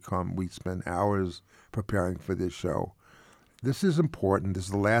volunteers, and we spend hours preparing for this show. This is important. This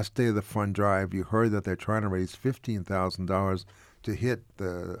is the last day of the fund drive. You heard that they're trying to raise $15,000 to hit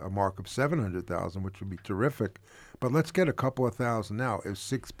a mark of $700,000, which would be terrific. But let's get a couple of thousand now. If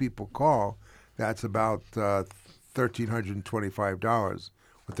 6 people call, that's about $1,325 or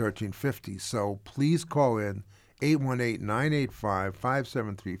 $1,350. So please call in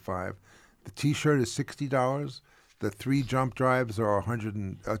 818-985-5735. The T-shirt is $60. The 3 jump drives are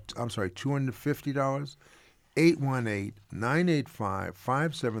 $250.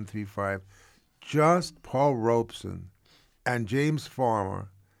 818-985-5735. Just Paul Robeson and James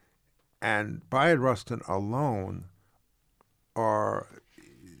Farmer and Bayard Rustin alone are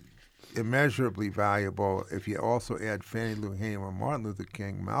immeasurably valuable. If you also add Fannie Lou Hamer, Martin Luther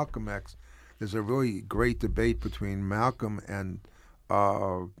King, Malcolm X, there's a really great debate between Malcolm and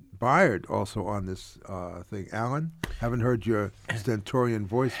Bayard also on this thing. Alan, haven't heard your stentorian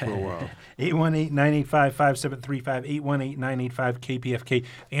voice for a while. 818-985-5735, 818-985-KPFK.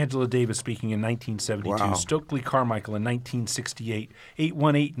 Angela Davis speaking in 1972. Wow. Stokely Carmichael in 1968.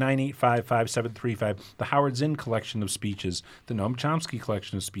 818-985-5735. The Howard Zinn collection of speeches. The Noam Chomsky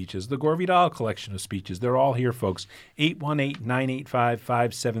collection of speeches. The Gore Vidal collection of speeches. They're all here, folks.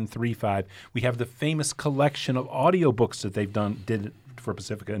 818-985-5735. We have the famous collection of audiobooks that they've did for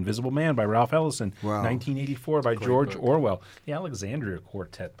Pacifica. Invisible Man by Ralph Ellison. Wow. 1984 by George Orwell. The Alexandria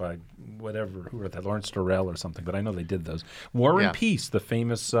Quartet by who wrote that? Lawrence Durrell or something, but I know they did those. War and Peace, the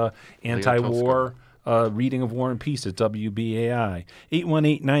famous anti-war reading of War and Peace at WBAI.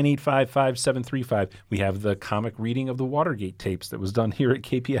 818-985-5735. We have the comic reading of the Watergate tapes that was done here at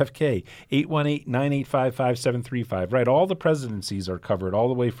KPFK. 818-985-5735. Right, all the presidencies are covered all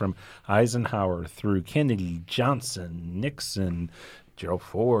the way from Eisenhower through Kennedy, Johnson, Nixon, Gerald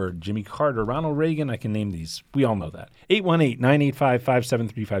Ford, Jimmy Carter, Ronald Reagan. I can name these. We all know that.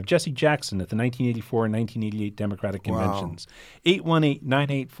 818-985-5735. Jesse Jackson at the 1984 and 1988 Democratic Conventions.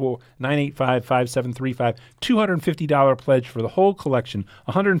 818-985-5735. $250 pledge for the whole collection.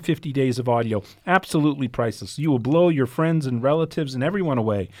 150 days of audio. Absolutely priceless. You will blow your friends and relatives and everyone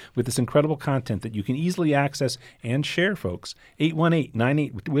away with this incredible content that you can easily access and share, folks.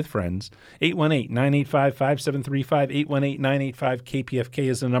 818-98 with friends. 818-985-5735. 818-985-KPFK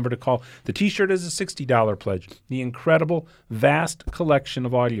is the number to call. The T-shirt is a $60 pledge. The incredible, vast collection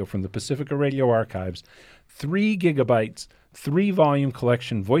of audio from the Pacifica Radio Archives. 3 gigabytes, 3-volume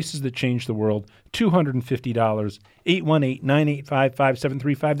collection, Voices That Changed the World, $250.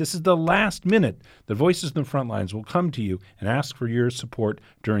 818-985-5735. This is the last minute that Voices in the Frontlines will come to you and ask for your support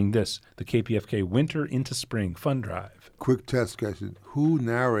during this, the KPFK Winter into Spring Fund Drive. Quick test question. Who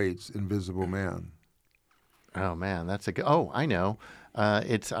narrates Invisible Man? Oh, man, that's a good... Oh, I know.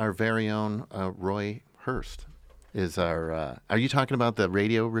 It's our very own Roy Hurst. Is our? Are you talking about the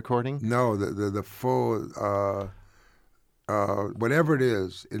radio recording? No, the full... whatever it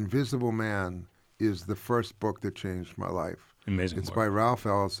is, Invisible Man is the first book that changed my life. Amazing It's work. by Ralph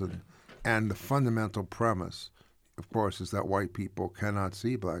Ellison. And the fundamental premise, of course, is that white people cannot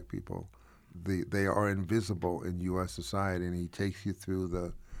see black people. They are invisible in U.S. society, and he takes you through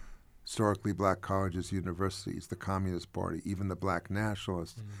the historically black colleges, universities, the Communist Party, even the black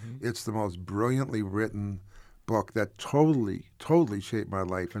nationalists. Mm-hmm. It's the most brilliantly written book that totally shaped my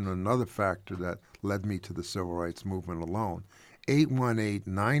life, and another factor that led me to the civil rights movement alone.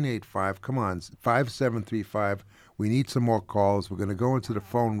 818-985, come on, 5735. We need some more calls. We're going to go into the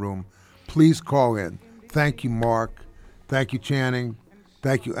phone room. Please call in. Thank you, Mark. Thank you, Channing.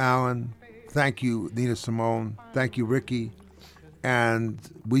 Thank you, Alan. Thank you, Nina Simone. Thank you, Ricky. And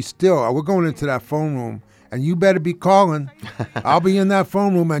we're going into that phone room, And you better be calling. I'll be in that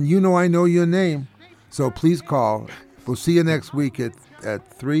phone room, and you know I know your name. So please call. We'll see you next week at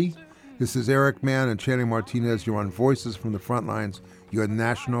 3. This is Eric Mann and Channing Martinez. You're on Voices from the Frontlines, your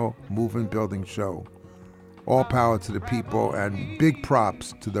national movement building show. All power to the people, and big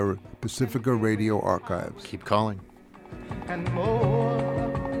props to the Pacifica Radio Archives. Keep calling. And more.